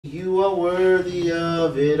You are worthy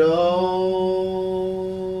of it all.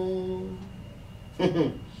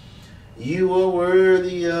 You are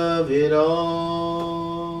worthy of it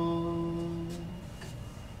all.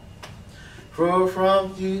 For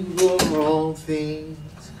from you are all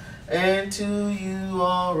things, and to you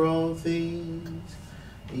are all things.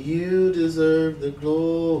 You deserve the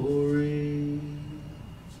glory.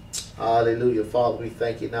 Hallelujah. Father, we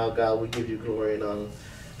thank you now, God. We give you glory and honor.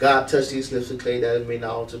 God, touch these lips of clay that it may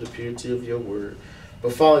not alter the purity of your word.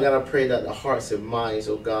 But Father God, I pray that the hearts and minds,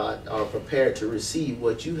 oh God, are prepared to receive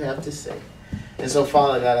what you have to say. And so,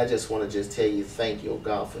 Father God, I just want to tell you thank you, oh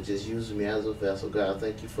God, for just using me as a vessel. God,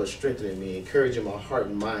 thank you for strengthening me, encouraging my heart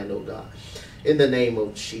and mind, oh God, in the name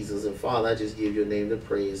of Jesus. And Father, I just give your name the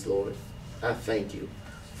praise, Lord. I thank you.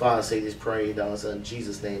 Father, I say this prayer in your Son,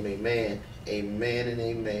 Jesus' name, amen, amen, and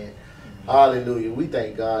amen. Hallelujah. We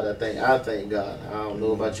thank God. I thank God. I don't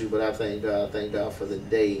know about you, but I thank God. I thank God for the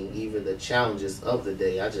day, even the challenges of the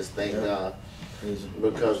day. I just thank God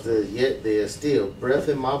because yet there's still breath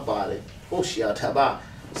in my body.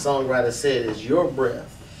 Songwriter said, "It's your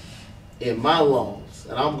breath in my lungs,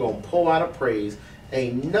 and I'm gonna pour out a praise.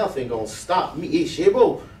 Ain't nothing gonna stop me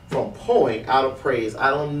from pouring out a praise."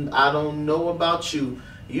 I don't know about you.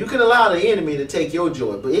 You can allow the enemy to take your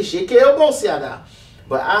joy, but it's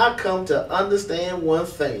But I come to understand one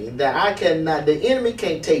thing, that the enemy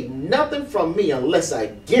can't take nothing from me unless I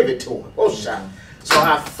give it to him. So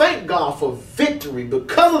I thank God for victory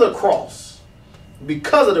because of the cross.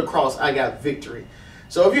 Because of the cross, I got victory.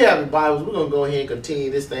 So if you have your Bibles, we're going to go ahead and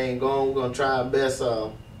continue this thing going. We're going to try our best.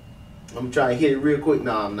 I'm going to try and hit it real quick.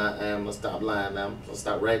 No, I'm not. I'm going to stop lying now. I'm going to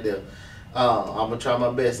stop right there. I'm going to try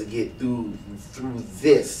my best to get through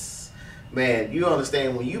this. Man, you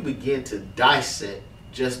understand when you begin to dissect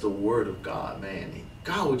just the word of God, man,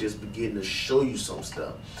 God will just begin to show you some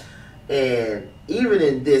stuff. And even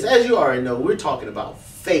in this, as you already know, we're talking about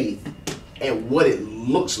faith and what it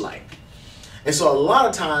looks like. And so a lot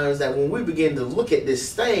of times that when we begin to look at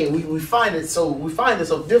this thing, we find it so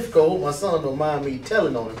difficult. My son don't mind me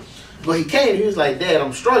telling on him, but he came. He was like, "Dad,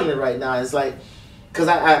 I'm struggling right now." It's like, because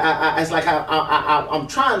I'm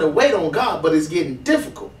trying to wait on God, but it's getting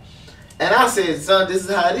difficult. And I said, "Son, this is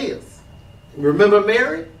how it is. Remember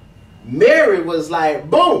Mary? Mary was like,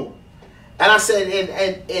 boom." And I said,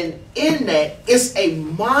 and in that, it's a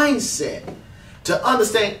mindset to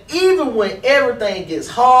understand even when everything gets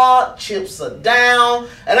hard, chips are down.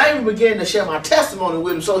 And I even began to share my testimony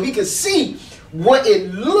with him so he could see what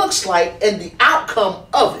it looks like and the outcome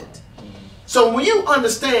of it. So when you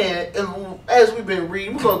understand, and as we've been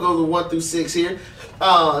reading, we're going to go to 1 through 6 here.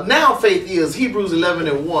 Now faith is Hebrews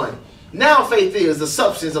 11:1. Now faith is the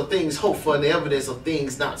substance of things hoped for and the evidence of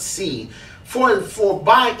things not seen. For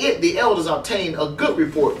by it the elders obtained a good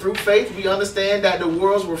report. Through faith we understand that the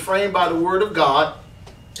worlds were framed by the word of God.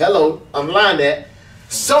 Hello, underline that.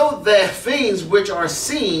 So that things which are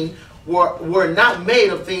seen were not made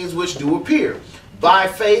of things which do appear. By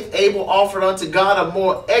faith Abel offered unto God a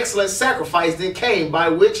more excellent sacrifice than Cain, by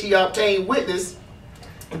which he obtained witness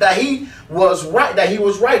that he was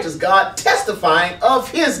righteous, God testifying of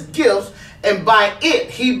his gifts, and by it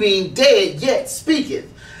he being dead yet speaketh.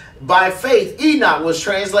 By faith Enoch was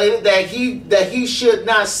translated that he should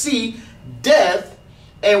not see death,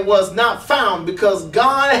 and was not found, because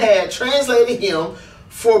God had translated him.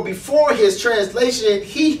 For before his translation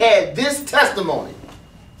he had this testimony,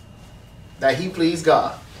 that he pleased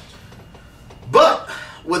God. But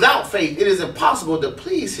without faith it is impossible to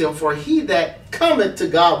please him, for he that cometh to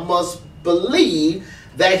God must believe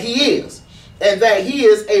that he is, and that he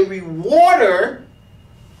is a rewarder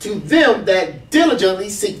to them that diligently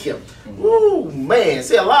seek him. Ooh, man.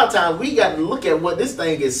 See, a lot of times we got to look at what this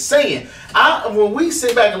thing is saying. When we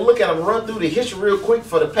sit back and look at them, run through the history real quick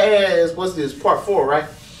for the past, what's this, part 4, right?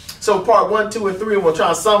 So part 1, 2, and 3, we'll try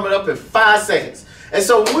to sum it up in 5 seconds. And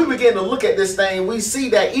so when we begin to look at this thing, we see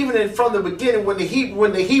that even from the beginning, when the Hebrew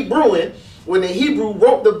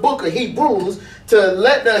wrote the book of Hebrews to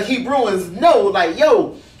let the Hebrews know, like,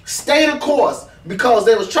 yo, stay the course, because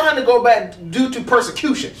they was trying to go back due to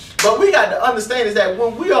persecution. But we got to understand is that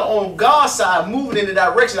when we are on God's side, moving in the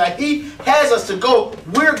direction that he has us to go,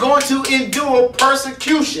 we're going to endure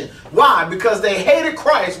persecution. Why? Because they hated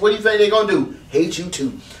Christ. What do you think they're going to do? Hate you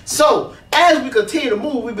too. So as we continue to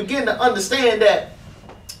move, we begin to understand that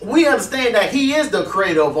he is the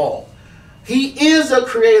creator of all. He is the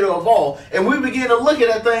creator of all. And we begin to look at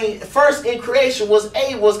that thing. First in creation was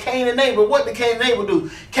Cain and Abel. What did Cain and Abel do?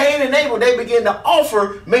 Cain and Abel, they began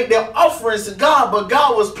to make their offerings to God, but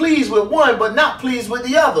God was pleased with one, but not pleased with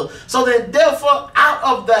the other. So then therefore, out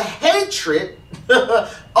of the hatred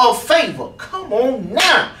of favor. Come on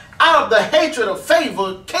now. Out of the hatred of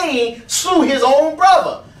favor, Cain slew his own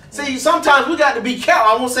brother. See, sometimes we got to be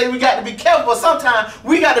careful. I won't say we got to be careful, but sometimes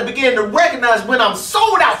we got to begin to recognize when I'm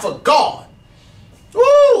sold out for God.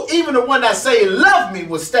 Ooh, even the one that say love me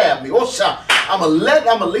will stab me. Oh, I'm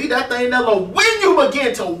gonna leave that thing alone. When you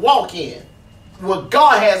begin to walk in what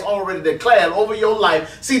God has already declared over your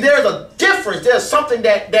life, see, there's a difference. There's something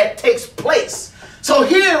that takes place. So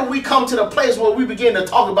here we come to the place where we begin to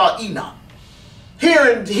talk about Enoch.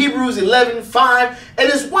 Here in Hebrews 11:5, and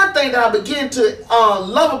it's one thing that I begin to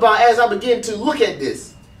love about as I begin to look at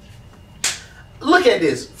this. Look at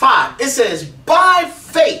this, 5. It says, by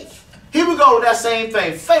faith. Here we go with that same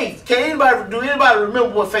thing. Faith. Do anybody remember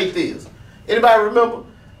what faith is? Anybody remember?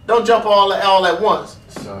 Don't jump all at once.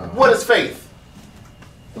 So, what is faith?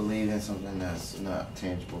 Believe in something that's not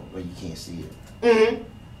tangible, but you can't see it. Mm-hmm.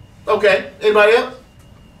 Okay. Anybody else?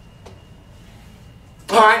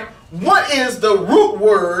 All right. What is the root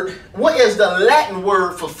word? What is the Latin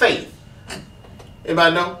word for faith?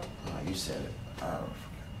 Anybody know? You said it. I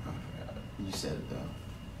forgot. You said it though.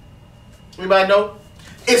 Anybody know?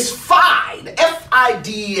 It's fide.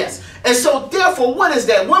 F-I-D-E-S. And so therefore, what is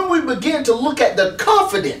that? When we begin to look at the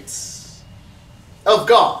confidence of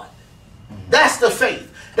God, that's the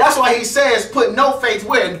faith. That's why he says put no faith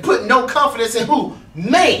where? Put no confidence in who?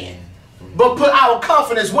 Man. But put our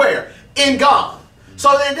confidence where? In God.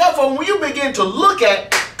 So then therefore, when you begin to look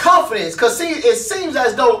at confidence, because see, it seems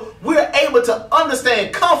as though we're able to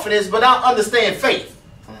understand confidence but not understand faith.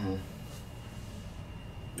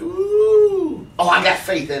 Ooh. Oh, I got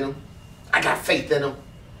faith in him. I got faith in him.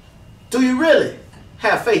 Do you really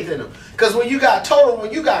have faith in him? Because when you got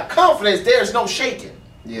confidence, there's no shaking.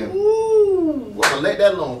 Yeah. Ooh, I'm going to let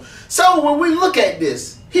that alone. So when we look at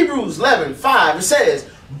this, Hebrews 11:5, it says,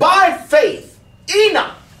 by faith,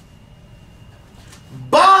 Enoch.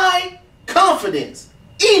 By confidence,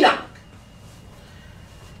 Enoch.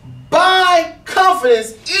 By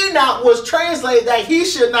confidence, Enoch was translated that he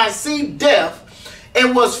should not see death,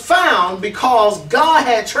 and was found because God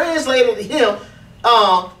had translated him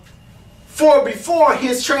for before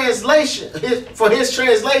his translation. For his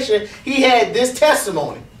translation, he had this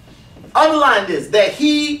testimony. Underline this, that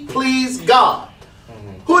he pleased God.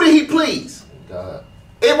 Who did he please? God.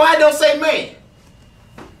 And why don't say man?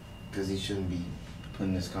 Because he shouldn't be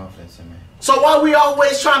putting his confidence in man. So why are we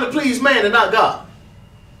always trying to please man and not God?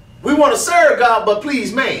 We want to serve God but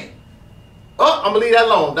please man. Oh, I'm going to leave that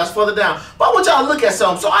alone. That's further down. But I want y'all to look at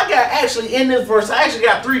something. So I got actually in this verse, I actually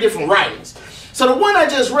got 3 different writings. So the one I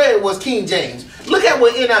just read was King James. Look at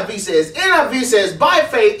what NIV says. NIV says, by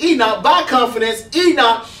faith, Enoch, by confidence,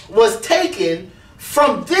 Enoch was taken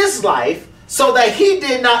from this life so that he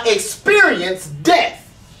did not experience death.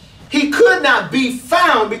 He could not be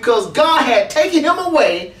found because God had taken him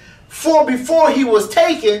away. For before he was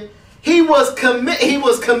taken, he was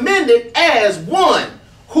commended as one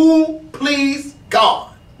who pleased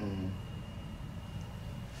God.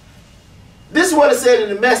 This is what it said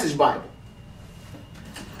in the Message Bible.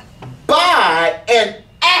 By an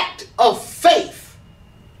act of faith,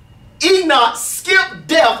 Enoch skipped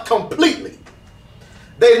death completely.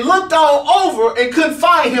 They looked all over and couldn't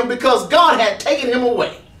find him because God had taken him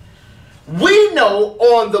away. We know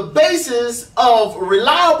on the basis of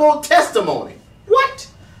reliable testimony, what?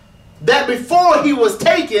 That before he was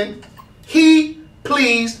taken, he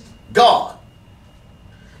pleased God.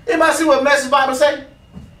 Anybody see what Message Bible say?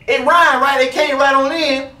 It rhymed right, it came right on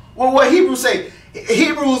in with what Hebrews say.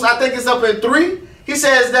 Hebrews, I think it's up in 3. He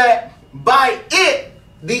says that by it,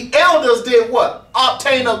 the elders did what?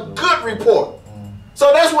 Obtain a good report.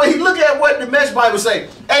 So that's what he look at what the Message Bible say.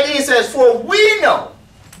 And then it says, for we know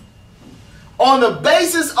on the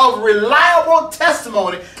basis of reliable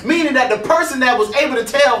testimony, meaning that the person that was able to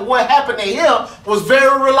tell what happened to him was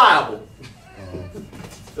very reliable.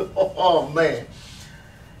 Oh man.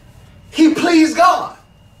 He pleased God.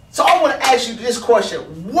 So I want to ask you this question.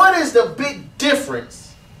 What is the big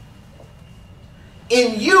difference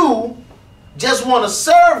in you just want to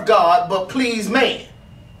serve God but please man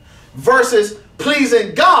versus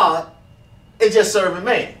pleasing God and just serving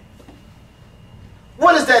man?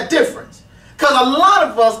 What is that difference? Because a lot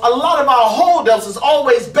of us, a lot of our holdups is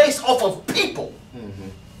always based off of people.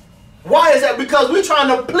 Why is that? Because we're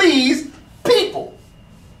trying to please people.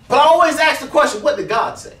 But I always ask the question, what did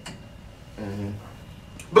God say?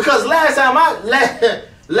 Because last time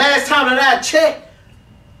that I checked,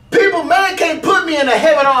 man can't put me in a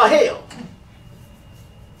heaven or hell.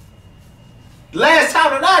 Last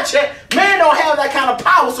time that I checked, man don't have that kind of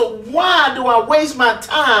power. So why do I waste my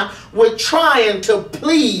time with trying to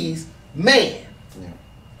please man?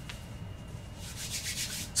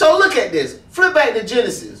 So look at this. Flip back to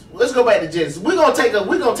Genesis. Let's go back to Genesis. We're gonna take a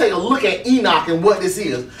look at Enoch and what this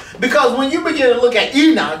is, because when you begin to look at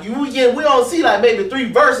Enoch, we don't see like maybe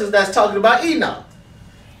 3 verses that's talking about Enoch.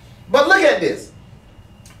 But look at this.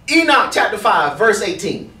 Enoch chapter 5 verse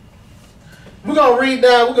 18. We're gonna read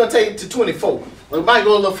down. We're gonna take it to 24. It might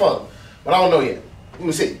go a little further, but I don't know yet. Let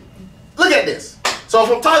me see. Look at this. So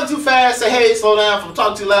if I'm talking too fast, say hey, slow down. If I'm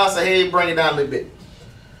talking too loud, say hey, bring it down a little bit.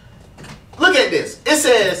 Look at this. It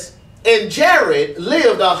says, and Jared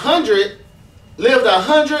lived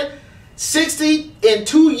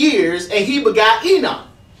 162 years, and he begot Enoch.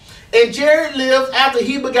 And Jared lived after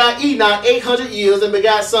he begot Enoch 800 years and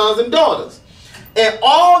begot sons and daughters. And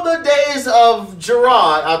all the days of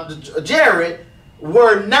Jared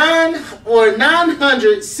were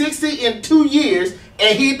 962 years,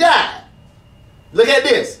 and he died. Look at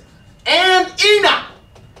this. And Enoch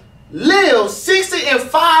lived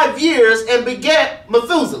 65 years and begat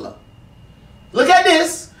Methuselah. Look at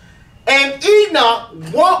this. And Enoch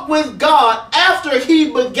walked with God after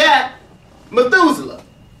he begat Methuselah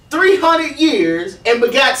 300 years and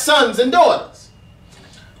begat sons and daughters.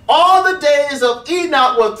 All the days of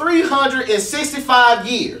Enoch were 365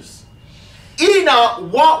 years. Enoch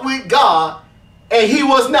walked with God, and he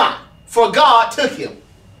was not, for God took him.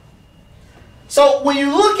 So when you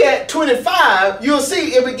look at 25, you'll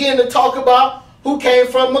see it begin to talk about who came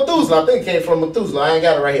from Methuselah. I think it came from Methuselah. I ain't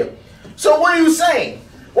got it right here. So what are you saying?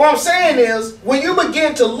 What I'm saying is, when you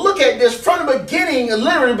begin to look at this from the beginning, it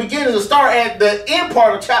literally beginning to start at the end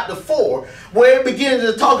part of chapter 4, where it begins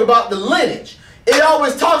to talk about the lineage. It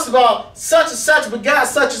always talks about such and such begot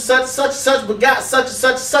such and such, such and such begot such and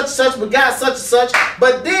such, such and such begot such and such.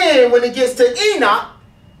 But then when it gets to Enoch,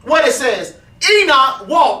 what it says, Enoch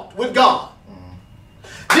walked with God.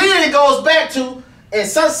 Then it goes back to, and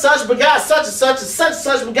such and such begot such and such, and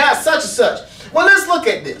such begot such and such. Well, let's look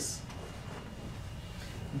at this.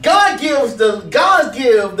 God gives the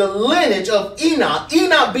lineage of Enoch,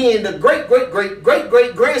 Enoch being the great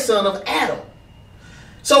grandson of Adam.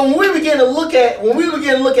 So when we begin to look at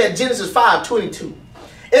Genesis 5:22,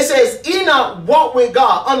 it says Enoch walked with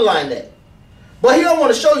God. Underline that. But here I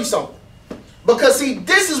want to show you something, because see,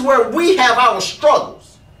 this is where we have our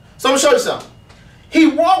struggles. So I'm gonna show you something. He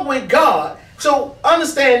walked with God. So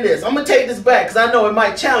understand this. I'm gonna take this back because I know it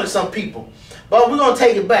might challenge some people, but we're gonna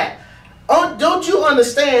take it back. Don't you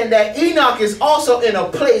understand that Enoch is also in a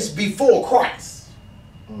place before Christ?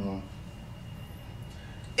 Mm-hmm.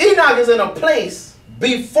 Enoch is in a place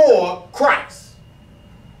before Christ.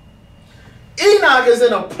 Enoch is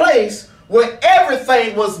in a place where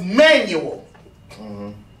everything was manual.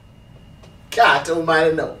 Mm-hmm. God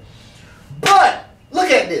almighty know. But look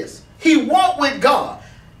at this. He walked with God.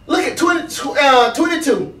 Look at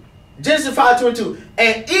 22. Genesis 5:22.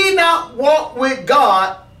 And Enoch walked with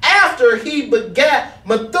God after he begat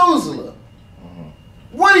Methuselah. Mm-hmm.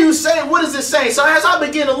 What are you saying? What is it saying? So as I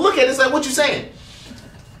begin to look at it, it's like, what you saying?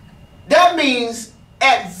 That means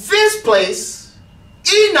at this place,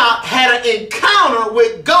 Enoch had an encounter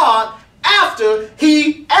with God after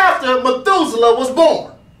Methuselah was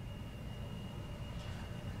born.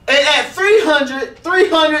 And at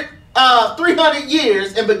 300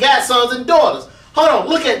 years and begat sons and daughters. Hold on,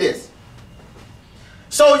 look at this.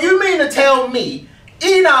 So you mean to tell me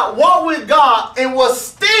Enoch walked with God and was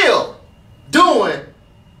still doing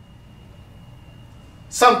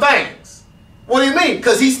some things? What do you mean?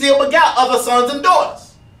 Because he still begot other sons and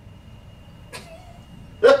daughters.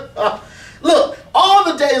 Look, all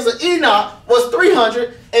the days of Enoch was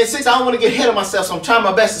 306. I don't want to get ahead of myself, so I'm trying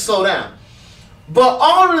my best to slow down. But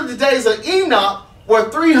all of the days of Enoch were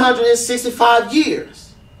 365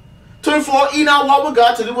 years. 24, Enoch walked with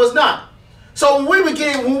God till it was not. So when we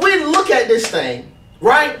look at this thing,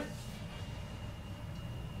 right?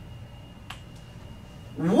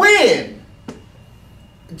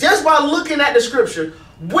 Just by looking at the scripture,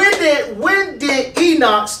 when did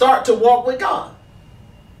Enoch start to walk with God?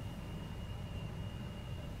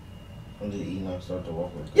 When did Enoch start to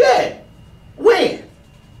walk with God? Yeah. When?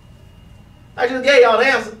 I just gave y'all the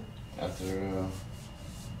answer.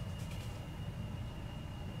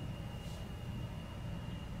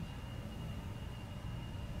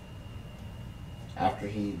 After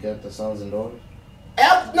he got the sons and daughters?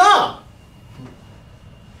 No.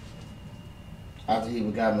 After he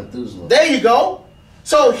begot Methuselah. There you go.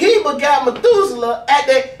 So he begot Methuselah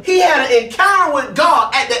he had an encounter with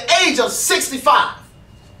God at the age of 65.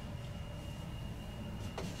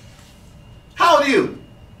 How old are you?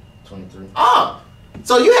 23.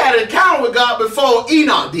 So you had an encounter with God before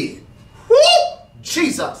Enoch did. Woo!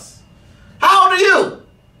 Jesus. How old are you?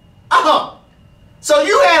 So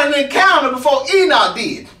you had an encounter before Enoch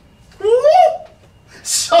did. Woo!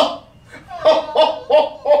 So,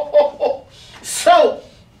 so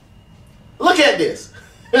look at this.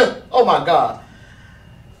 Oh my God.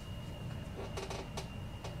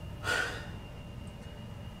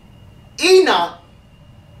 Enoch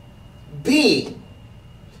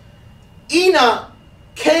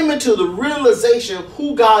came into the realization of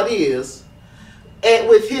who God is and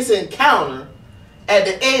with his encounter at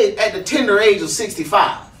the tender age of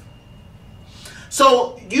 65.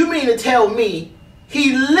 So you mean to tell me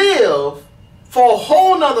he lived for a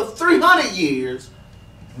whole nother 300 years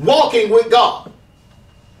walking with God?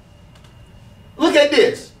 Look at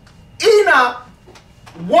this. Enoch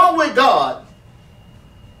walked with God.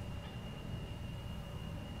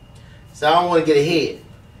 So I don't want to get ahead.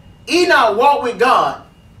 Enoch walked with God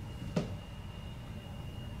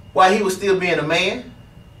while he was still being a man.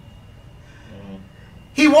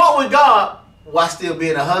 He walked with God while still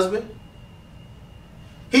being a husband.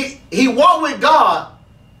 He walked with God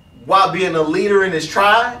while being a leader in his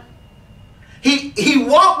tribe. He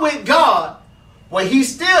walked with God while he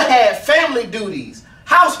still had family duties,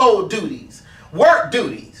 household duties, work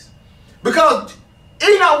duties. Because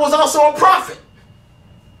Enoch was also a prophet.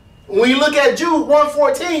 When you look at Jude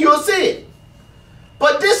 1:14, you'll see it.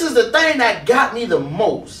 But this is the thing that got me the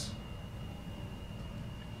most.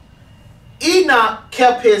 Enoch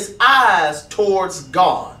kept his eyes towards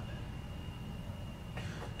God.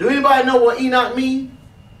 Do anybody know what Enoch means?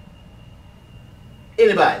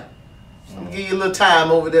 Anybody? I'm going to give you a little time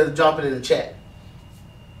over there to drop it in the chat.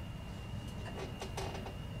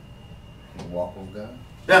 Walk with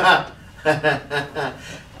God.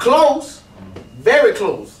 Close. Very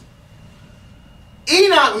close.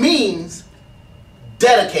 Enoch means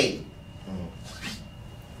dedicated.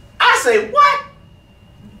 I say, what?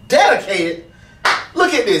 Dedicated?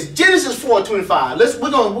 Look at this. Genesis 4:25. We're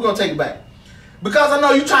gonna take it back. Because I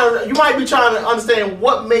know you might be trying to understand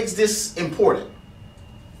what makes this important.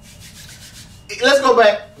 Let's go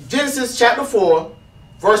back. Genesis chapter 4,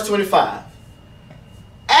 verse 25.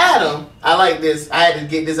 Adam, I like this. I had to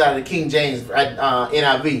get this out of the King James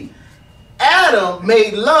NIV. Adam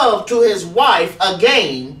made love to his wife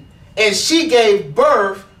again, and she gave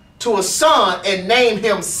birth to a son and named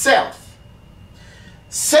him Seth,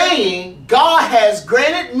 saying, God has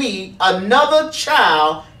granted me another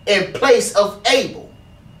child in place of Abel,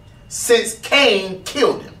 since Cain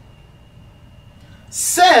killed him.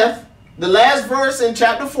 Seth, the last verse in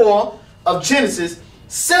chapter 4 of Genesis,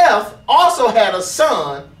 Seth also had a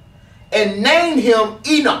son and named him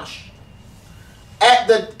Enosh. At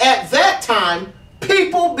that time,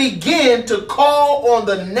 people began to call on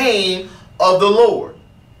the name of the Lord.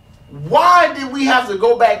 Why did we have to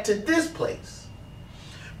go back to this place?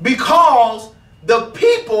 Because the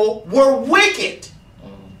people were wicked.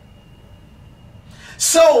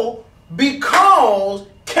 So, because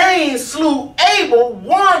Cain slew Abel,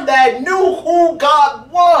 one that knew who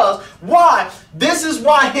God was. Why? This is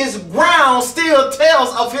why his ground still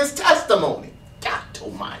tells of his testimony. God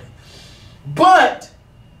almighty. But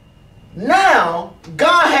now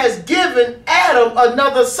God has given Adam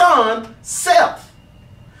another son, Seth.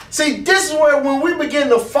 See, this is where when we begin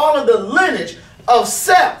to follow the lineage of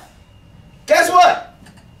Seth, guess what?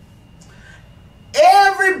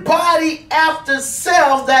 Everybody after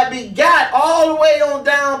Seth that begot all the way on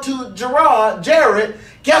down to Jared,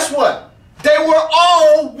 guess what? They were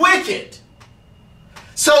all wicked.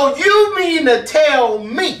 So you mean to tell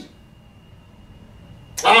me,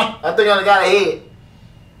 I think I got ahead.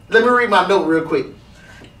 Let me read my note real quick.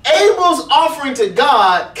 Abel's offering to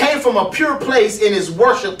God came from a pure place in his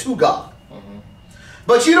worship to God.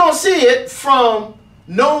 But you don't see it from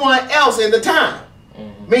no one else in the time.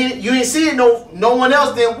 Meaning you didn't see it, no one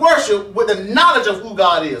else didn't worship with the knowledge of who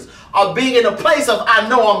God is, or being in a place of, I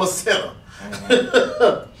know I'm a sinner.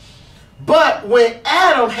 But when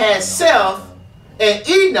Adam had Seth and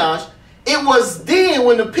Enosh, it was then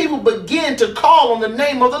when the people began to call on the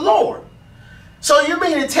name of the Lord. So you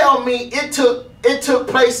mean to tell me it took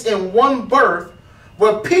place in one birth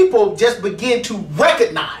where people just begin to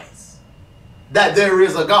recognize that there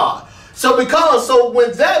is a God. So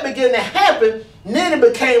when that began to happen, then it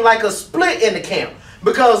became like a split in the camp.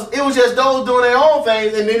 Because it was just those doing their own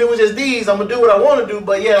things, and then it was just these, I'm going to do what I want to do,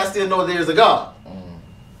 but yet I still know there's a God.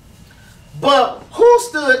 But who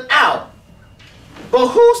stood out?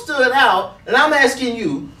 And I'm asking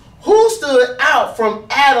you, who stood out from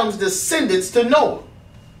Adam's descendants to Noah?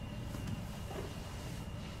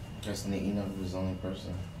 Just Enoch was the only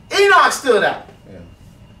person. Enoch stood out. Yeah.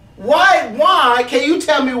 Why? Can you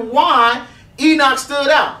tell me why Enoch stood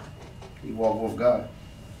out? He walked with God.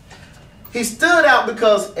 He stood out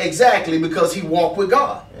because he walked with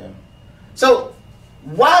God. Yeah. So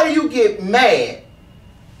why do you get mad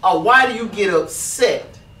or why do you get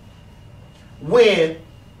upset when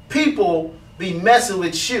people be messing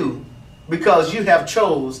with you because you have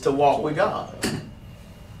chose to walk with God?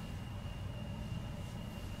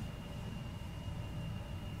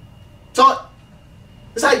 So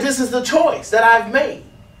it's like this is the choice that I've made.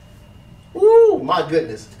 Ooh, my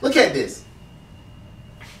goodness. Look at this.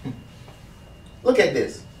 Look at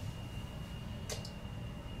this.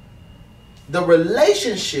 The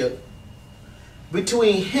relationship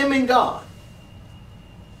between him and God.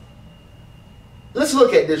 Let's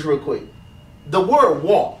look at this real quick. The word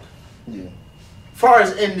walk. Yeah. As far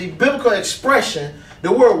as in the biblical expression,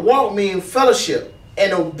 the word walk means fellowship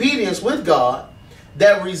and obedience with God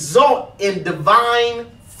that result in divine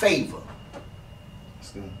favor.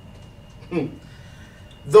 That's good.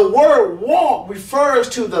 The word walk refers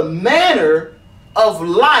to the manner of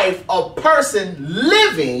life a person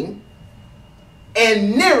living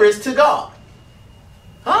and nearest to God.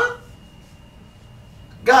 Huh?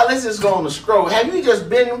 God, let's just go on the scroll. Have you just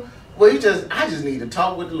been, I just need to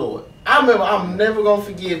talk with the Lord. I remember, I'm never going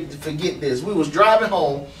to forget this. We was driving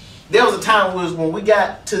home. There was a time when we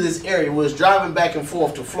got to this area, we was driving back and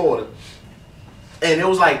forth to Florida. And it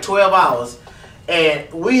was like 12 hours.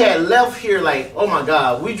 And we had left here like, oh my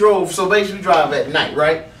God, we drove, so basically we drive at night,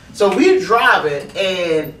 right? So we driving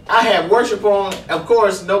and I had worship on. Of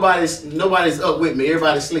course, nobody's up with me.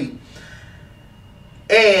 Everybody's asleep.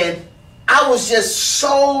 And I was just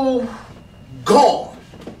so gone.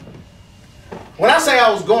 When I say I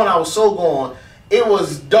was gone, I was so gone. It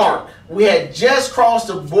was dark. We had just crossed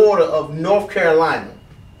the border of North Carolina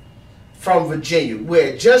from Virginia. We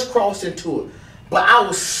had just crossed into it. But I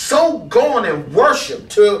was so gone in worship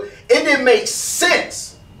till it didn't make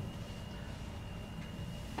sense.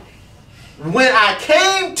 When I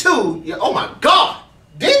came to, oh my God,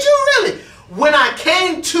 did you really? When I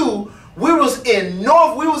came to, we was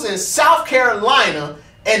in South Carolina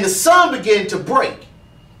and the sun began to break.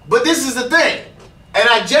 But this is the thing, and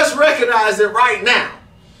I just recognized it right now.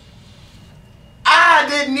 I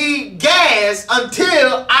didn't need gas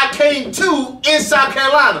until I came to in South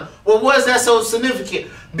Carolina. Well, why is that so significant?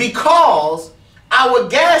 Because our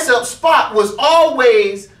gas up spot was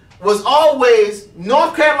always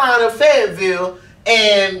North Carolina, Fayetteville,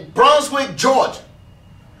 and Brunswick, Georgia.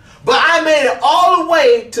 But I made it all the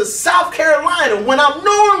way to South Carolina when I'm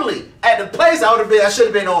normally at the place I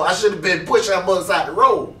should have been pushing on the other side of the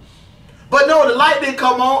road. But no, the light didn't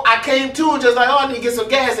come on. I came to and just like, oh, I need to get some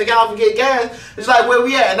gas. I got off and get gas. It's like, where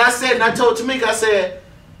we at? And I told Temeka, I said,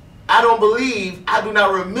 I do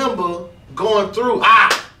not remember going through.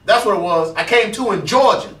 That's what it was. I came to in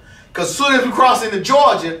Georgia. Because as soon as we crossed into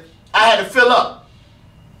Georgia, I had to fill up.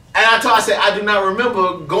 And I said, I do not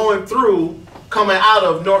remember going through, coming out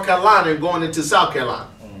of North Carolina and going into South Carolina.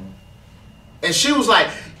 And she was like,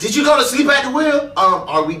 did you go to sleep at the wheel?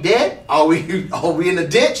 Are we dead? Are we in the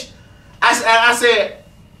ditch? I said,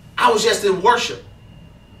 I was just in worship.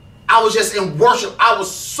 I was just in worship. I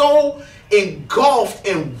was so engulfed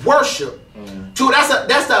in worship.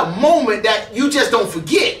 That's that moment that you just don't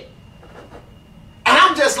forget. And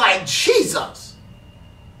I'm just like, Jesus.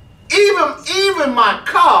 Even my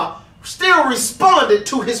car still responded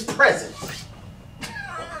to his presence.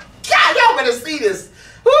 God, y'all better see this.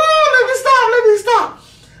 Ooh, let me stop.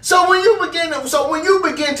 So when you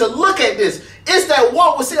begin to look at this, it's that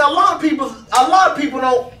walk. We see a lot of people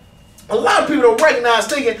don't recognize,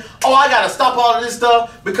 thinking, oh, I gotta stop all of this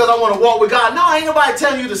stuff because I want to walk with God. No, ain't nobody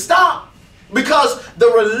telling you to stop, because the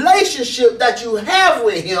relationship that you have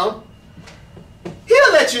with him,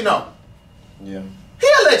 he'll let you know. Yeah.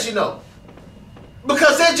 He'll let you know.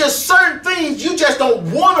 Because there's just certain things you just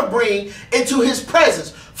don't want to bring into his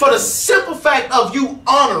presence for the simple fact of you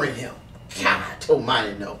honoring him. God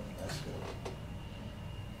almighty, no.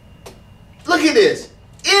 Look at this.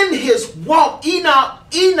 In his walk,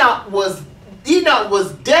 Enoch was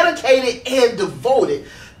dedicated and devoted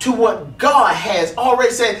to what God has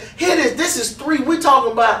already said. Here it is. This is 3. We're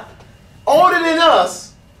talking about older than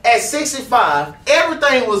us at 65.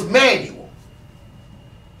 Everything was manual.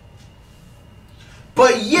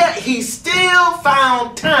 But yet he still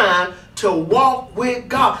found time to walk with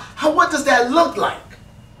God. What does that look like?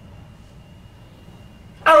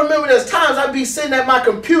 I remember there's times I'd be sitting at my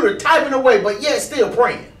computer typing away, but yet still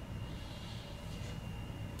praying.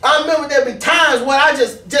 I remember there'd be times when I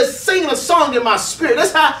just singing a song in my spirit.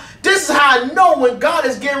 This is how I know when God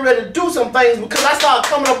is getting ready to do some things, because I started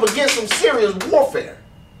coming up against some serious warfare.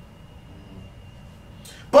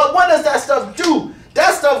 But what does that stuff do?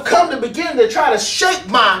 That stuff come to begin to try to shake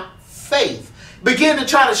my faith begin to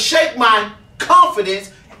try to shake my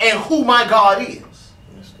confidence in who my God is.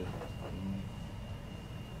 That's good.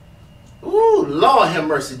 Ooh, Lord have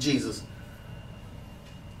mercy, Jesus.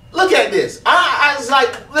 Look at this. I was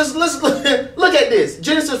like, let's look at this.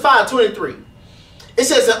 Genesis 5:23. It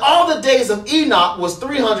says that all the days of Enoch was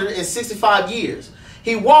 365 years.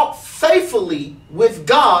 He walked faithfully with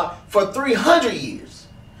God for 300 years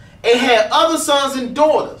and had other sons and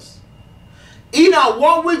daughters. Enoch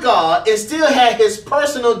walked with God and still had his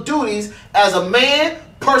personal duties as a man,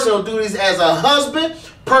 personal duties as a husband,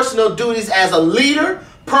 personal duties as a leader,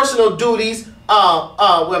 personal duties, where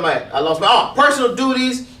am I at? I lost my, personal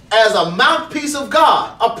duties as a mouthpiece of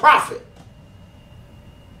God, a prophet.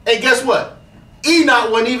 And guess what? Enoch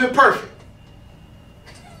wasn't even perfect.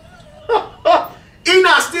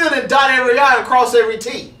 Enoch still didn't dot every I and cross every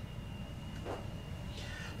T.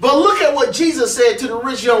 But look at what Jesus said to the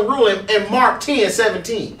rich young ruler in Mark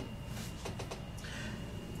 10:17.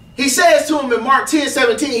 He says to him in Mark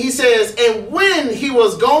 10:17, he says, and when he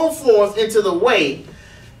was gone forth into the way,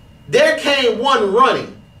 there came one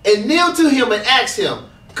running and kneeled to him and asked him,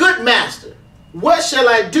 good master, what shall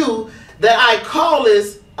I do that I call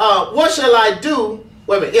this, what shall I do?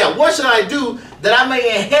 Wait a minute, yeah, what shall I do that I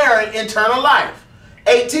may inherit eternal life?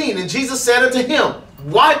 18, and Jesus said unto him,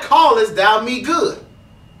 why callest thou me good?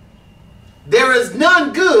 There is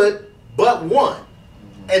none good but one,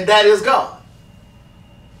 and that is God.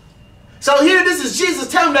 So here this is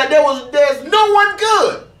Jesus telling that there's no one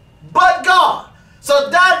good but God. So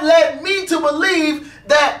that led me to believe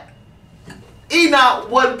that Enoch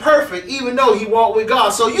wasn't perfect even though he walked with God.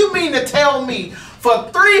 So you mean to tell me for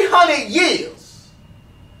 300 years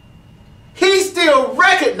he still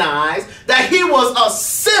recognized that he was a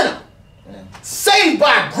sinner, saved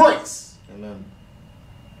by grace? Amen.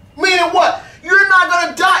 Meaning what? You're not going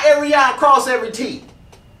to dot every I and cross every T.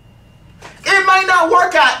 It might not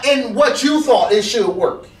work out in what you thought it should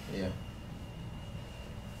work. Yeah.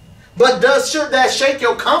 But should that shake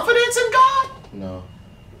your confidence in God? No.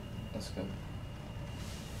 That's good.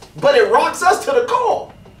 But it rocks us to the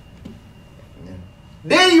core. Yeah.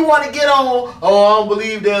 Then you want to get on, oh, I don't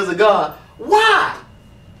believe there's a God. Why?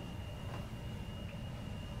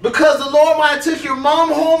 Because the Lord might have took your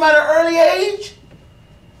mom home at an early age?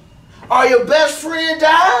 Or your best friend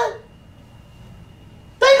died?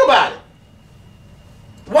 Think about it.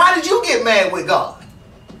 Why did you get mad with God?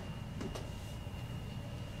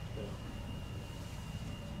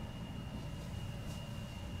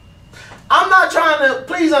 I'm not trying to,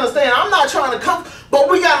 please understand, I'm not trying to come, but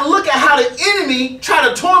we got to look at how the enemy try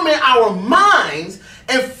to torment our minds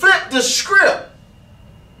and flip the script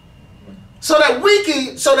so that we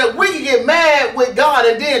can get mad with God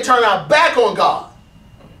and then turn our back on God.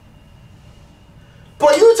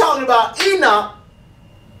 But you talking about Enoch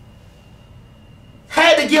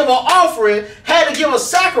had to give an offering, had to give a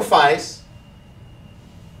sacrifice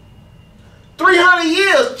 300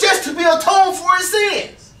 years just to be atoned for his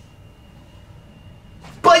sins.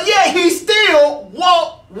 But yet he still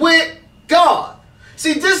walked with God.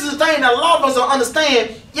 See, this is the thing that a lot of us don't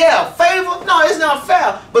understand. Yeah, favor, no, it's not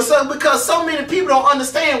fair. But because so many people don't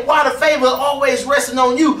understand why the favor is always resting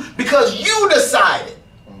on you, because you decided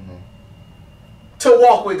to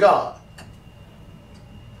walk with God.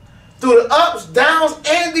 Through the ups, downs,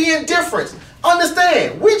 and the indifference.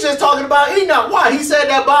 Understand, we're just talking about Enoch. Why? He said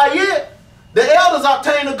that by it, the elders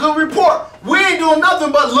obtained a good report. We ain't doing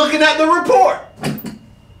nothing but looking at the report.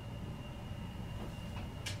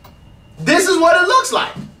 This is what it looks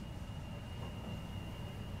like.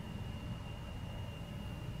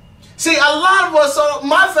 See, a lot of us, so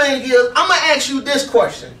my thing is, I'm going to ask you this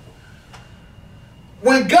question.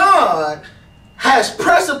 When God has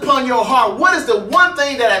pressed upon your heart, what is the one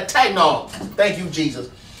thing that attacked? No, thank you, Jesus.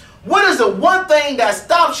 What is the one thing that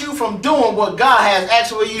stops you from doing what God has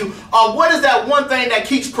asked for you? Or what is that one thing that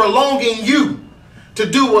keeps prolonging you to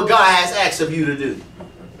do what God has asked of you to do?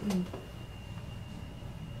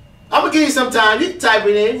 I'm going to give you some time. You can type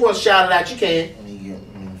it in. If you want to shout it out, you can.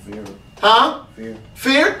 Fear. Huh? Fear.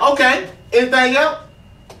 Fear? Okay. Anything else?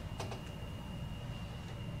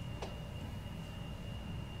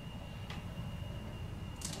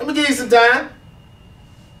 Let me give you some time.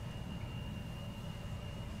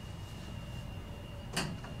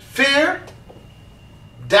 Fear,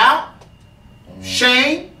 doubt,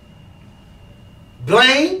 shame,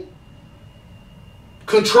 blame,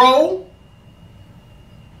 control.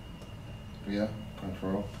 Yeah,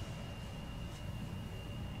 control.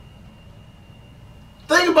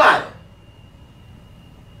 Think about it.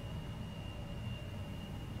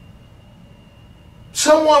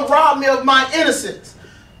 Someone robbed me of my innocence.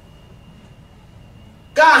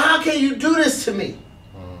 God, how can you do this to me?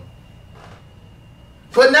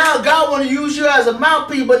 But now God want to use you as a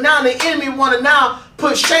mouthpiece, but now the enemy want to now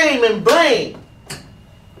put shame and blame.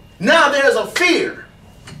 Now there's a fear.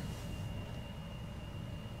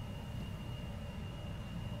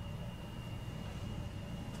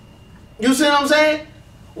 You see what I'm saying?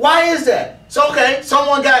 Why is that? It's okay.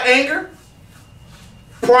 Someone got anger,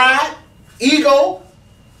 pride, ego.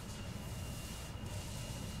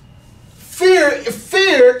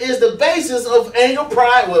 Fear is the basis of anger,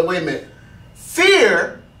 pride. Wait a minute.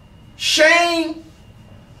 Fear, shame,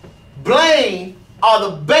 blame are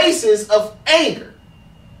the basis of anger.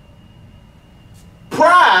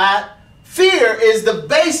 Pride, fear is the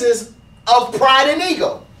basis of pride and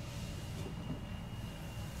ego.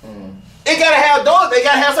 It gotta have those. They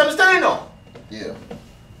gotta have something to stand on. Yeah.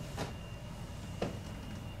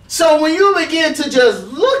 So when you begin to just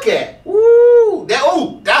look at,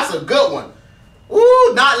 that's a good one.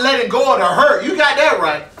 Ooh, not letting go of the hurt. You got that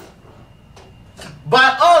right.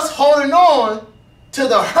 By us holding on to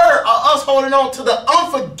the hurt or us holding on to the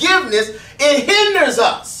unforgiveness, it hinders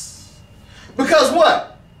us. Because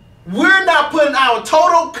what? We're not putting our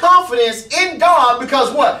total confidence in God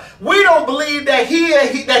because what? We don't believe that he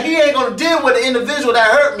ain't going to deal with the individual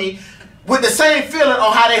that hurt me with the same feeling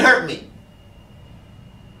on how they hurt me.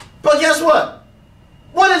 But guess what?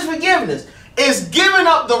 What is forgiveness? It's giving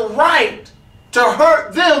up the right to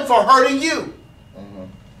hurt them for hurting you.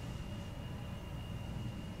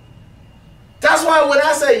 That's why when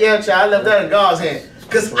I say, yeah, child, I left that in God's hand.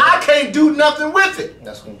 Because I can't do nothing with it.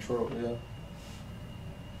 That's control, yeah.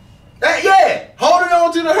 Yeah, holding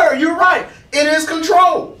on to the hurt. You're right. It is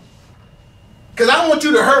control. Because I want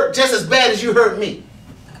you to hurt just as bad as you hurt me.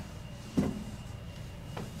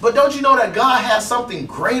 But don't you know that God has something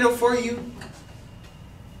greater for you?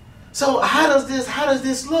 So how does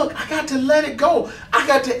this look? I got to let it go. I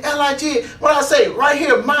got to LIG. What I say right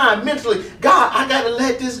here, mind, mentally, God, I got to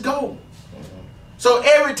let this go. So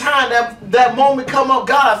every time that moment come up,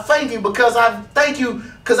 God, I thank you because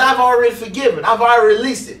I've already forgiven. I've already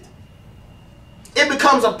released it. It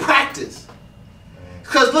becomes a practice.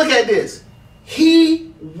 Because look at this.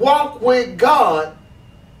 He walked with God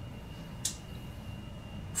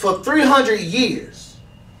for 300 years.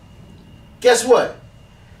 Guess what?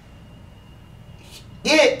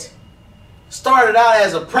 It started out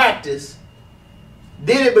as a practice.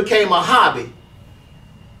 Then it became a hobby.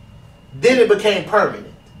 Then it became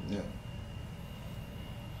permanent. Yeah.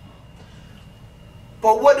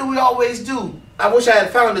 But what do we always do? I wish I had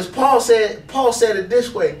found this. Paul said it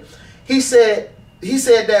this way. He said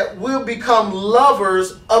that we'll become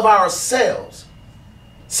lovers of ourselves.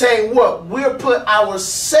 Saying what? We'll put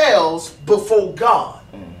ourselves before God.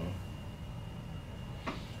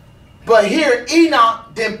 But here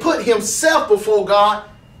Enoch didn't put himself before God.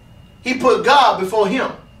 He put God before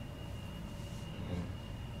him.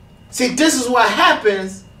 See, this is what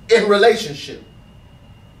happens in relationship.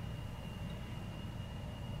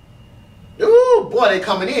 Ooh, boy, they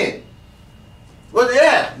coming in. Well,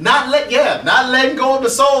 not letting go of the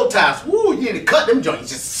soul ties. Ooh, you need to cut them joints.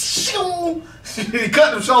 Just shoo. You need to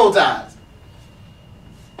cut them soul ties.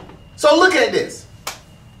 So look at this.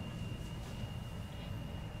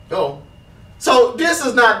 Oh, so this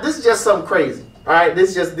is just something crazy. All right,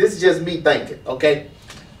 this is just me thinking. Okay,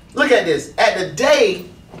 look at this. At the day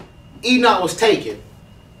Enoch was taken,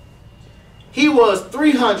 he was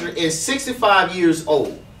 365 years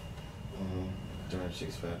old.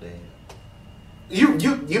 365 days.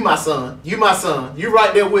 You my son. You my son. You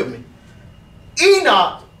right there with me.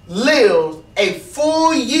 Enoch lived a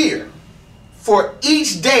full year for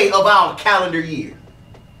each day of our calendar year.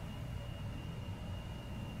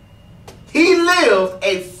 He lived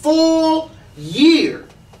a full year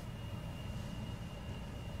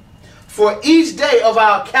for each day of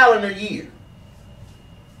our calendar year.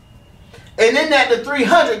 And in that the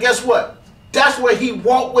 300, guess what? That's where he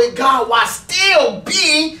walked with God while still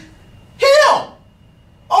being him.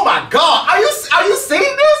 Oh my God. Are you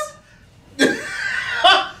seeing this?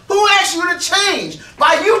 Who asked you to change?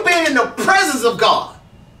 By you being in the presence of God.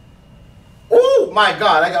 Oh my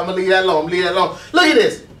God. I'm going to leave that alone. Look at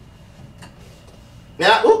this.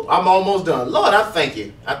 Now, I'm almost done. Lord, I thank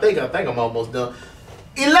you. I think I'm almost done.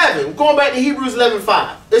 11. Going back to Hebrews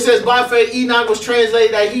 11:5. It says, by faith Enoch was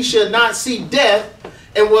translated that he should not see death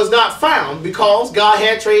and was not found because God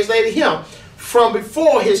had translated him. From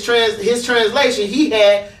before his translation, he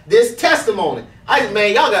had this testimony.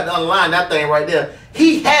 Man, y'all got to underline that thing right there.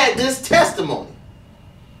 He had this testimony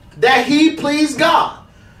that he pleased God.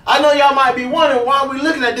 I know y'all might be wondering why we're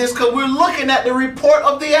looking at this, because we're looking at the report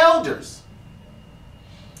of the elders.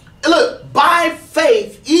 Look, by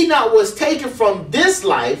faith, Enoch was taken from this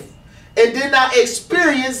life and did not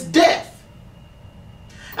experience death.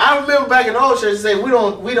 I remember back in the old church, they say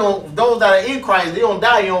those that are in Christ, they don't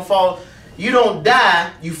die, you don't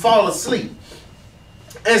die, you fall asleep.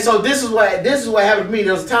 And so this is what happened to me.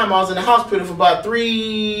 There was a time I was in the hospital for about I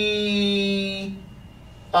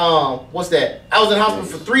was in the hospital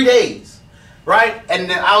for 3 days, right? And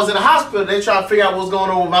then I was in the hospital, they trying to figure out what was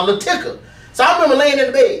going on with my little ticker. So I remember laying in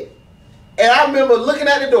the bed, and I remember looking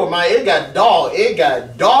at the door. Man, it got dark. It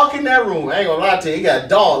got dark in that room. I ain't gonna lie to you, it got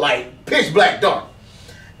dark, like pitch black dark.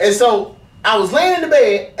 And so I was laying in the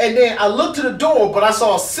bed, and then I looked to the door, but I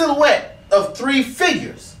saw a silhouette of 3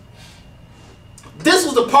 figures. This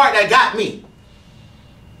was the part that got me.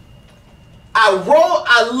 I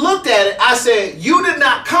looked at it, I said, you did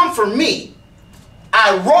not come for me.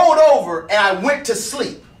 I rolled over and I went to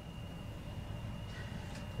sleep.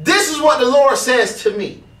 This is what the Lord says to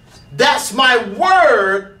me. That's my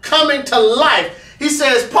word coming to life. He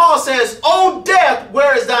says, Paul says, O death,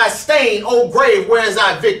 where is thy stain? O grave, where is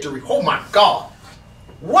thy victory? Oh my God.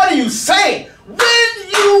 What are you saying? When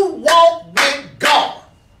you walk with God.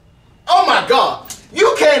 Oh my God.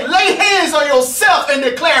 You can lay hands on yourself and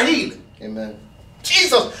declare healing. Amen.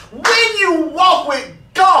 Jesus, when you walk with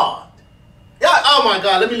God. Oh my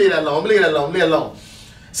God, let me leave that alone. Leave that alone.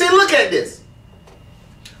 See, look at this.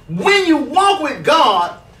 When you walk with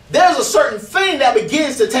God, there's a certain thing that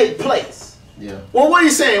begins to take place. Yeah. Well, what are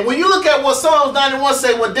you saying? When you look at what Psalms 91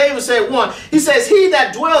 say, what David said, he says, he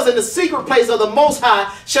that dwells in the secret place of the Most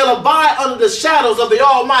High shall abide under the shadows of the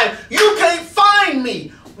Almighty. You can't find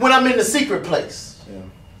me when I'm in the secret place.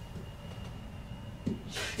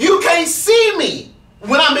 You can't see me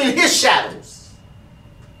when I'm in his shadows.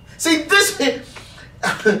 See,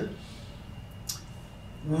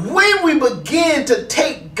 when we begin to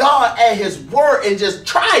take God at his word and just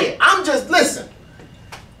try it,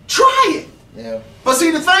 try it. Yeah. But see,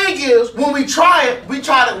 the thing is, when we try it, we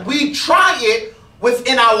try it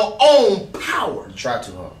within our own power. You try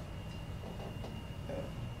too hard. Yeah.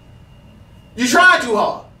 You try too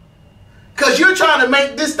hard. Because you're trying to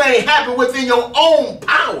make this thing happen within your own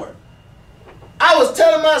power. I was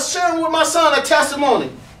sharing with my son a testimony.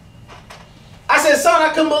 I said, son, I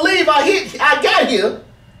couldn't believe I got here.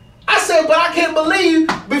 I said, but I can't believe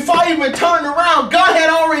before I even turned around, God had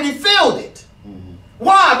already filled it. Mm-hmm.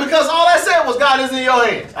 Why? Because all I said was, God is in your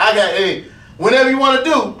hands. Whatever you want to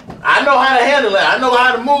do, I know how to handle it. I know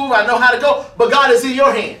how to move. I know how to go. But God is in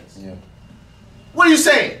your hands. Yeah. What are you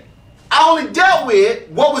saying? I only dealt with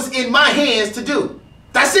what was in my hands to do.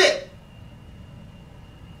 That's it.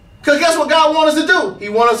 Because guess what God wants us to do? He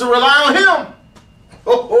wants us to rely on him.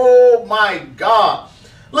 Oh my God.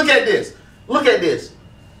 Look at this. Look at this.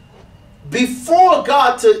 Before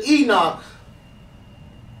God took Enoch,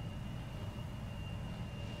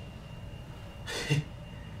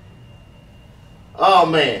 oh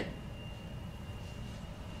man.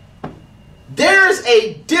 There's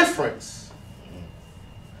a difference.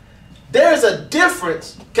 There's a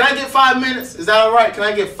difference. Can I get 5 minutes? Is that all right? Can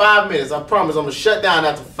I get 5 minutes? I promise I'm going to shut down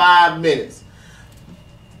after 5 minutes.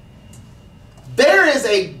 There is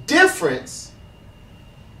a difference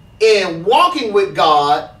in walking with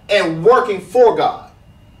God and working for God.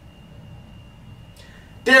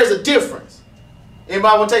 There's a difference.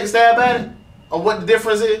 Anybody want to take a stab at it? On what the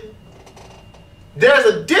difference is? There's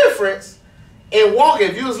a difference in walking.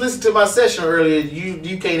 If you was listening to my session earlier,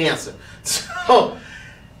 you can't answer. So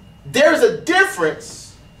there's a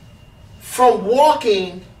difference from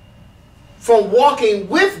walking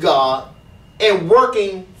with God and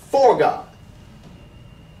working for God.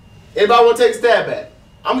 Anybody want to take a stab at it?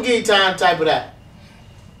 I'm going to give you time to type it out.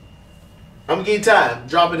 I'm going to give you time.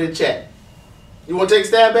 Drop it in the chat. You want to take a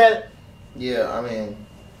stab at it? Yeah, I mean,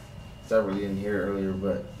 I really didn't hear it earlier,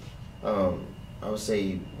 but I would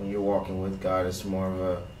say when you're walking with God, it's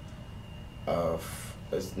more of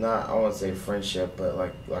it's not, I won't say friendship, but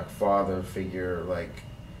like father figure, like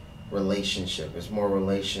relationship. It's more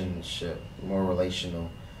relationship, more relational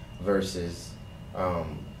versus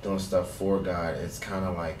doing stuff for God. It's kind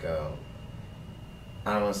of like I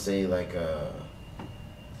don't want to say like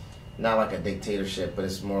not like a dictatorship, but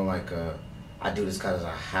it's more like I do this because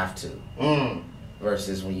I have to.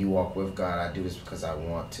 Versus when you walk with God, I do this because I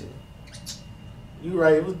want to. You're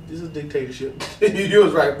right. This is a dictatorship. You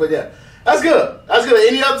was right, but yeah. That's good. That's good.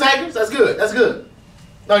 Any other takers? That's good. That's good.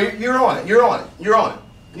 No, you're on it. You're on it. You're on it.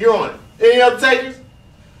 You're on it. Any other takers?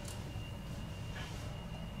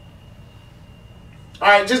 All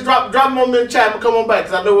right, just drop them on in the chat and come on back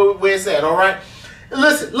because I know where it's at, all right?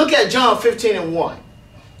 Listen, look at John 15:1.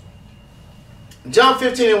 John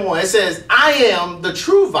 15:1, it says, I am the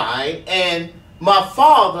true vine, and my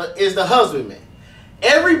Father is the husbandman.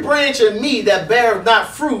 Every branch of me that beareth not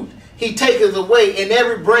fruit, he taketh away, and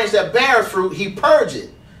every branch that beareth fruit, he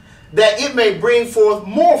purgeth, that it may bring forth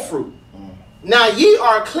more fruit. Now ye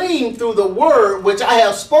are clean through the word which I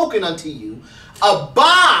have spoken unto you.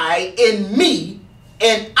 Abide in me,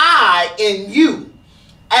 and I in you.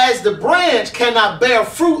 As the branch cannot bear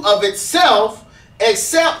fruit of itself,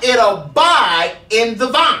 except it abide in the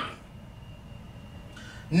vine.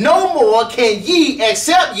 No more can ye,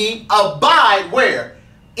 except ye abide where?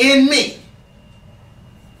 In me.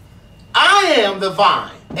 I am the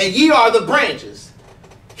vine, and ye are the branches.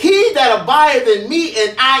 He that abideth in me,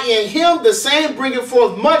 and I in him, the same bringeth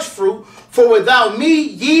forth much fruit, for without me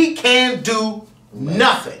ye can do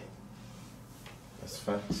nothing. That's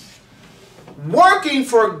facts. Working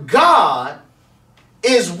for God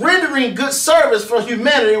is rendering good service for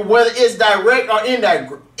humanity, whether it's direct or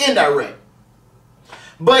indirect.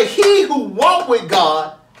 But he who walks with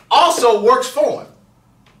God also works for him.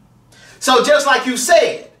 So just like you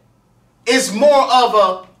said, it's more of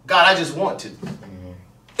a, God, I just want to.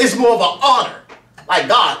 It's more of an honor. Like,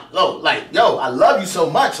 God, yo, I love you so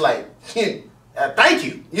much. Like, thank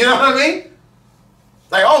you. You know what I mean?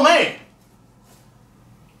 Like, oh, man.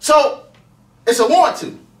 So, it's a want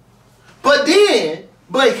to. But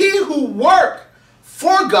he who work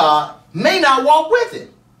for God may not walk with him.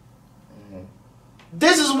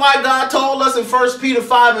 This is why God told us in 1 Peter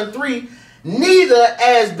 5:3, neither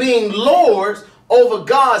as being lords over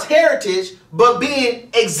God's heritage, but being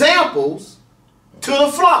examples to the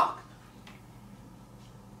flock.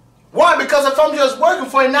 Why? Because if I'm just working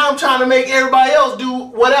for it, now I'm trying to make everybody else do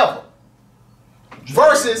whatever.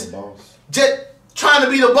 Versus just trying to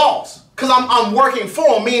be the boss. Because I'm working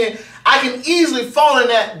for him, meaning I can easily fall in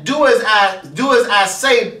that do as I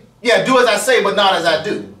say, but not as I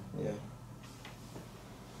do. Yeah.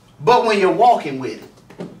 But when you're walking with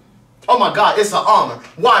it, oh my God, it's an honor.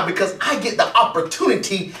 Why? Because I get the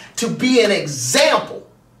opportunity to be an example.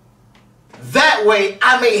 That way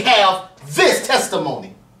I may have this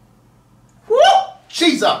testimony. Woo!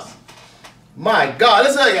 Jesus. My God.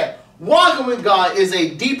 Let's tell you, walking with God is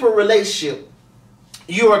a deeper relationship.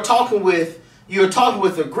 You are talking with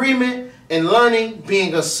agreement and learning,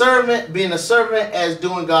 being a servant as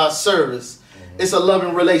doing God's service. It's a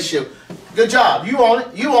loving relationship. Good job. You own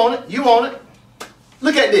it. You own it. You own it.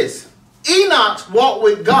 Look at this. Enoch walked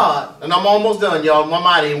with God, and I'm almost done, y'all. My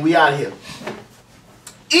mighty, and we out of here.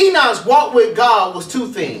 Enoch's walk with God was two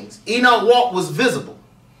things. Enoch's walk was visible.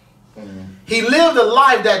 He lived a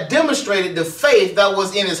life that demonstrated the faith that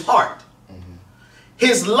was in his heart.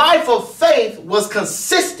 His life of faith was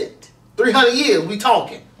consistent. 300 years, we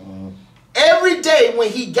talking. Every day when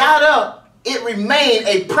he got up, it remained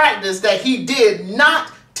a practice that he did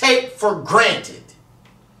not take for granted.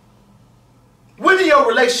 When do your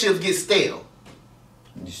relationships get stale?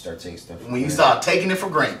 You start taking stuff for when you start taking it for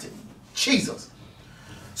granted. Jesus.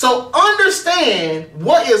 So understand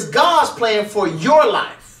what is God's plan for your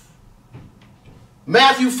life.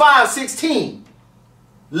 Matthew 5:16.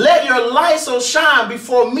 Let your light so shine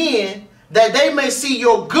before men that they may see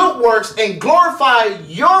your good works and glorify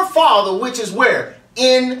your Father which is where?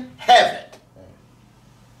 In heaven.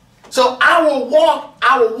 So our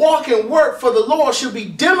walk and work for the Lord should be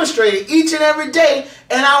demonstrated each and every day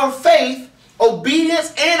in our faith,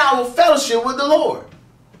 obedience, and our fellowship with the Lord.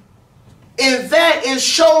 And that it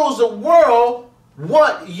shows the world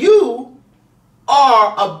what you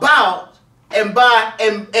are about, and by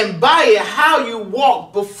it how you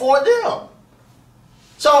walk before them.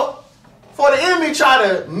 So for the enemy try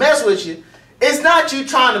to mess with you, it's not you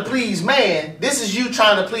trying to please man. This is you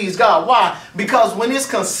trying to please God. Why? Because when it's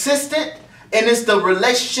consistent and it's the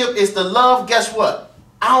relationship, it's the love, guess what?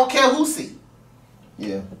 I don't care who see.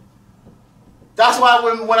 Yeah. That's why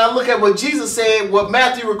when I look at what Jesus said, what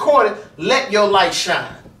Matthew recorded, let your light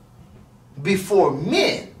shine before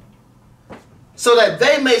men so that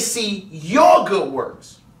they may see your good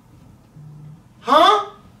works.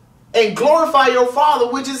 Huh? And glorify your Father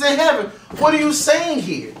which is in heaven. What are you saying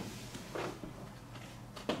here?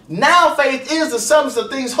 Now faith is the substance of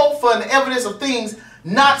things hoped for and the evidence of things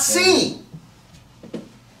not seen.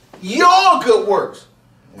 Your good works.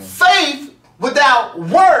 Faith without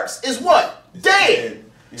works is what? Dead.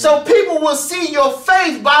 So people will see your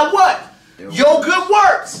faith by what? Your good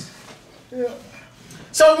works.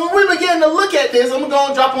 So when we begin to look at this, I'm going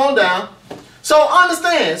to drop on down. So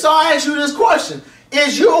understand. So I ask you this question.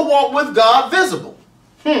 Is your walk with God visible?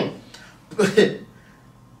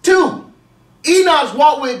 2. Enoch's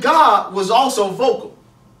walk with God was also vocal.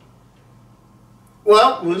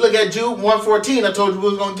 Well, we look at Jude 1:14. I told you we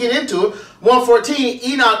was going to get into it. 1:14,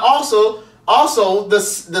 Enoch also the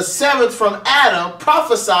seventh from Adam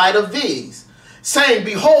prophesied of these, saying,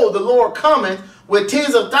 behold, the Lord cometh with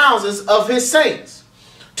tens of thousands of his saints,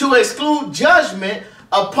 to exclude judgment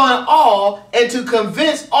upon all, and to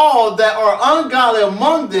convince all that are ungodly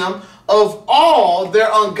among them of all their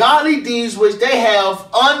ungodly deeds which they have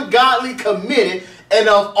ungodly committed, and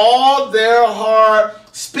of all their hard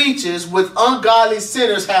speeches with ungodly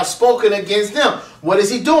sinners have spoken against them. What is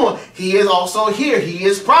he doing? He is also here. He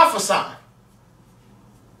is prophesying.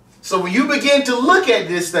 So when you begin to look at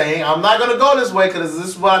this thing, I'm not going to go this way because this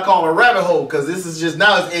is what I call a rabbit hole, because this is just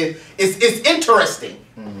now, it's interesting.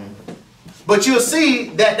 But you'll see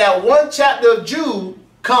that that one chapter of Jude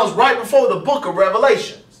comes right before the book of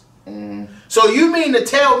Revelations. So you mean to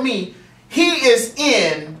tell me he is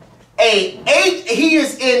in a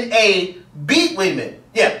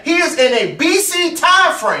BC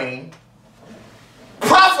time frame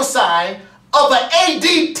prophesying of an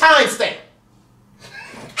AD time stamp?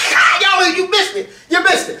 Y'all, you missed it. You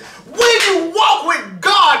missed it. When you walk with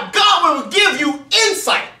God, God will give you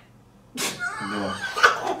insight. Yeah.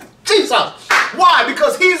 Jesus. Why?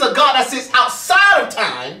 Because he's a God that sits outside of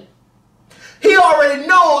time. He already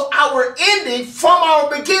knows our ending from our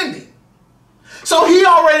beginning. So he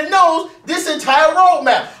already knows this entire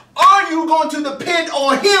roadmap. Are you going to depend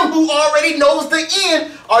on him who already knows the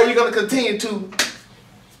end? Or are you going to continue to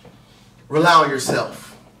rely on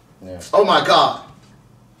yourself? Yeah. Oh my God.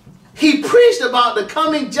 He preached about the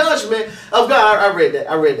coming judgment of God. I read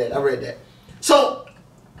that. So,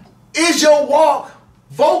 is your walk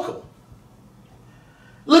vocal?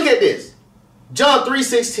 Look at this. John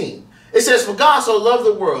 3:16. It says, for God so loved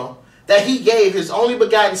the world that he gave his only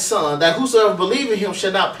begotten Son, that whosoever believe in him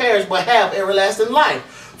shall not perish but have everlasting life.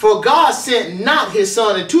 For God sent not his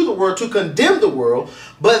Son into the world to condemn the world,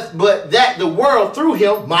 but that the world through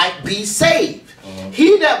him might be saved.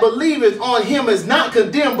 He that believeth on him is not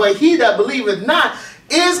condemned, but he that believeth not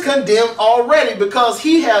is condemned already, because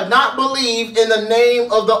he hath not believed in the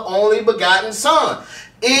name of the only begotten Son.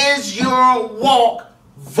 Is your walk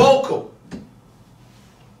vocal?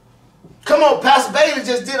 Come on, Pastor Bailey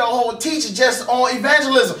just did a whole teaching just on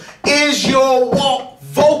evangelism. Is your walk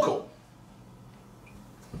vocal?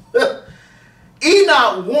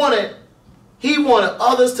 Enoch wanted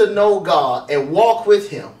others to know God and walk with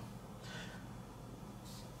him.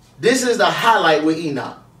 This is the highlight with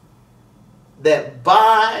Enoch. That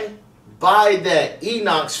by that,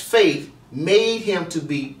 Enoch's faith made him to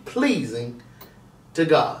be pleasing to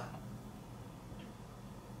God.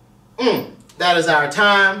 That is our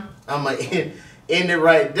time. I'm going to end it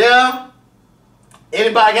right there.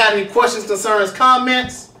 Anybody got any questions, concerns,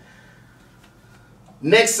 comments?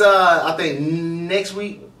 I think next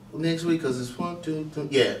week, because it's 1, 2, 3,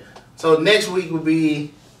 yeah. So next week will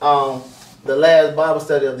be the last Bible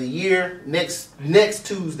study of the year. Next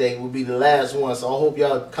Tuesday will be the last one, so I hope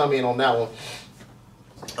y'all come in on that one.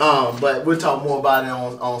 But we'll talk more about it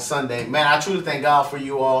on Sunday. Man, I truly thank God for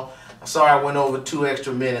you all. I'm sorry I went over 2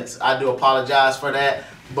 extra minutes. I do apologize for that.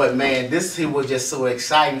 But man, this here was just so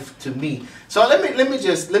exciting to me. So let me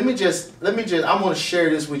just I'm going to share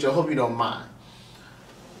this with you. I hope you don't mind.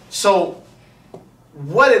 So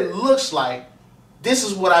what it looks like, this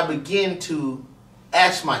is what I begin to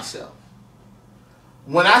ask myself.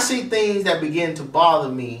 When I see things that begin to bother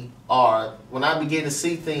me, or when I begin to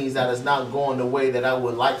see things that is not going the way that I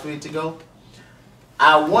would like for it to go,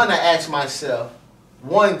 I want to ask myself,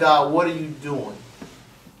 one, God, what are you doing?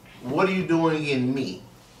 What are you doing in me?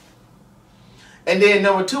 And then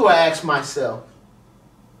number 2, I ask myself,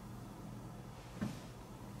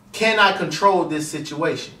 can I control this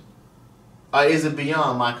situation? Or is it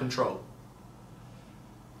beyond my control?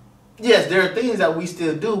 Yes, there are things that we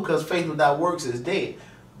still do because faith without works is dead.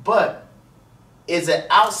 But is it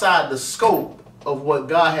outside the scope of what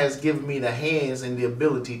God has given me the hands and the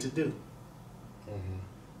ability to do?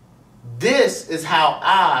 This is how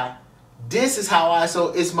I, so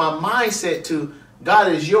it's my mindset to,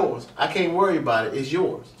 God is yours. I can't worry about it. It's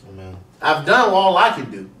yours. Amen. I've done all I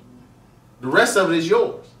can do. The rest of it is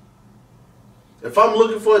yours. If I'm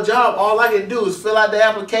looking for a job, all I can do is fill out the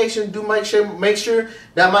application, make sure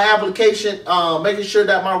that my application, making sure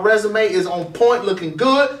that my resume is on point, looking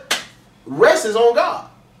good. Rest is on God.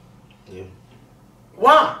 Yeah.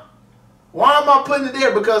 Why? Why am I putting it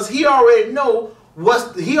there? Because he already knows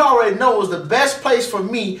the best place for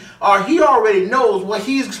me, or he already knows what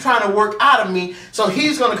he's trying to work out of me. So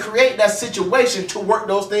he's going to create that situation to work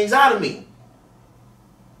those things out of me.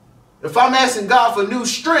 If I'm asking God for new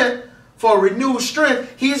strength, for renewed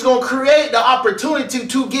strength, he's going to create the opportunity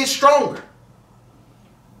to get stronger.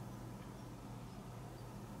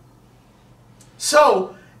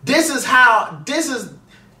 So this is how this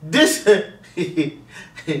I need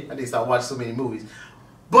to stop watching so many movies.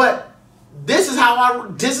 But this is how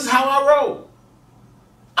I roll.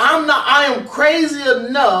 I am crazy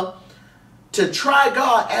enough to try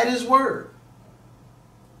God at his word.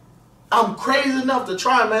 I'm crazy enough to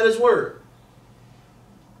try him at his word.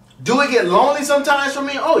 Do it get lonely sometimes for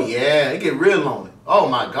me? Oh yeah, it get real lonely. Oh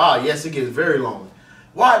my God, yes, it gets very lonely.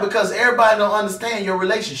 Why? Because everybody don't understand your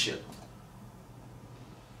relationship.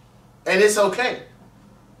 And it's okay.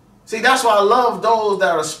 See, that's why I love those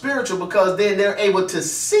that are spiritual, because then they're able to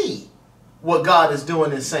see what God is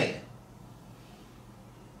doing and saying.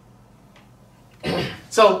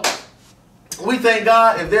 So, we thank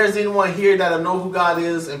God. If there's anyone here that know who God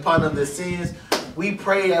is and pardon of their sins, we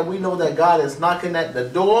pray that we know that God is knocking at the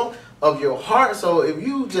door of your heart. So if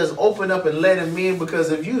you just open up and let him in, because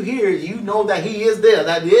if you hear, you know that he is there,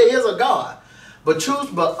 that there is a God. But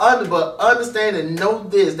understand and know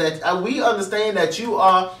this, that we understand that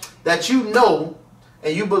you know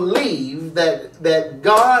and you believe that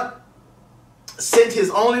God sent his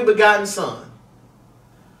only begotten Son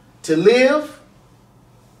to live,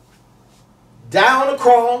 die on the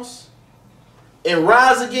cross, and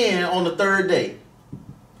rise again on the third day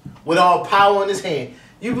with all power in his hand.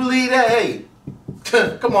 You believe that? Hey,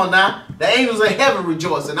 come on now. The angels in heaven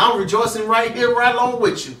rejoicing. I'm rejoicing right here, right along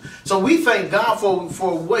with you. So we thank God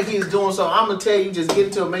for what he is doing. So I'm going to tell you, just get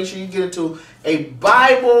into it. Make sure you get into a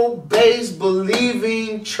Bible-based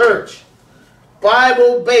believing church.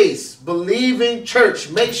 Bible-based believing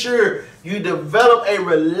church. Make sure you develop a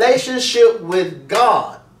relationship with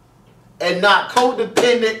God and not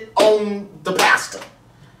codependent on the pastor.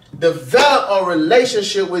 Develop a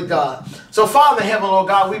relationship with God. So, Father in heaven, Lord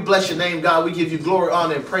God, we bless your name, God. We give you glory,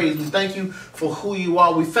 honor, and praise. We thank you for who you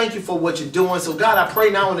are. We thank you for what you're doing. So, God, I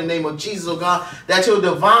pray now in the name of Jesus, oh God, that your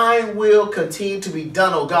divine will continue to be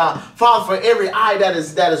done, oh God. Father, for every eye that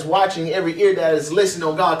is watching, every ear that is listening,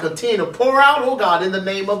 oh God, continue to pour out, oh God, in the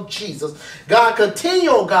name of Jesus. God, continue,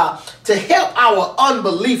 oh God, to help our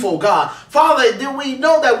unbelief, oh God. Father, do we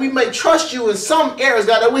know that we may trust you in some areas,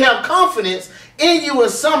 God, that we have confidence in you in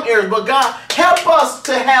some areas, but God, help us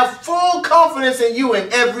to have full confidence in you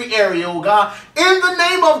in every area, oh God, in the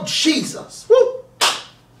name of Jesus. Woo.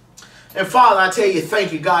 And Father, I tell you,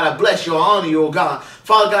 thank you, God. I bless you, I honor you, oh God.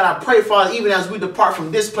 Father God, I pray, Father, even as we depart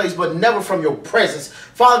from this place, but never from your presence,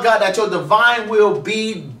 Father God, that your divine will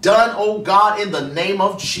be done, oh God, in the name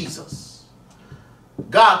of Jesus.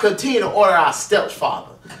 God, continue to order our steps, Father.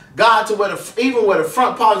 God, to even where the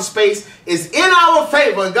front parking space is in our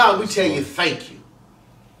favor. And God, we tell you thank you.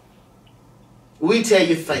 We tell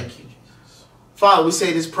you thank you. Father, we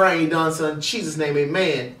say this prayer in your Son, Son, in Jesus' name,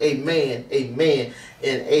 amen, amen, amen,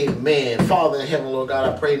 and amen. Father in heaven, Lord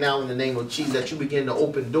God, I pray now in the name of Jesus that you begin to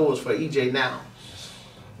open doors for EJ now.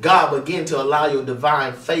 God, begin to allow your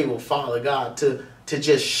divine favor, Father God, to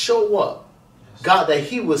just show up. God, that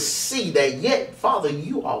he will see that yet, Father,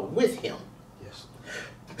 you are with him.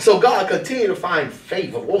 So God, continue to find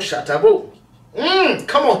favor. Oh, shatabu.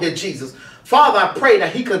 Come on here, Jesus. Father, I pray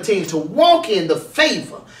that he continue to walk in the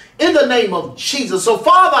favor in the name of Jesus. So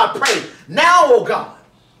Father, I pray now, oh God,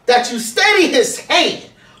 that you steady his hand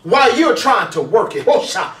while you're trying to work it.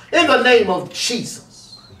 Oh, in the name of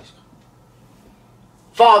Jesus.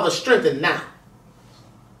 Father, strengthen now.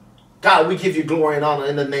 God, we give you glory and honor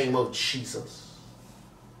in the name of Jesus.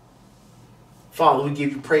 Father, we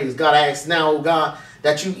give you praise. God, I ask now, oh God,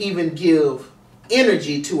 that you even give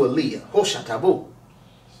energy to Aaliyah. Hoshatabu.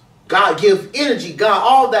 God, give energy. God,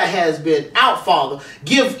 all that has been out, Father,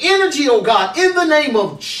 give energy, oh God, in the name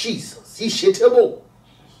of Jesus. Ishitabu.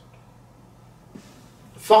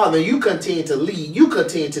 Father, you continue to lead. You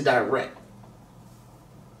continue to direct.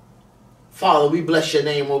 Father, we bless your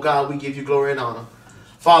name, oh God. We give you glory and honor.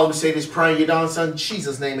 Father, we say this prayer in your darling Son,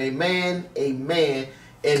 Jesus' name. Amen, amen,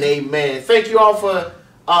 and amen. Thank you all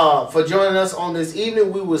for joining us on this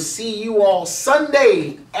evening. We will see you all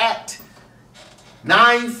Sunday at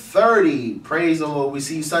 9:30. Praise the Lord. We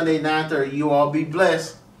see you Sunday at 9:30. You all be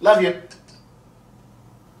blessed. Love you.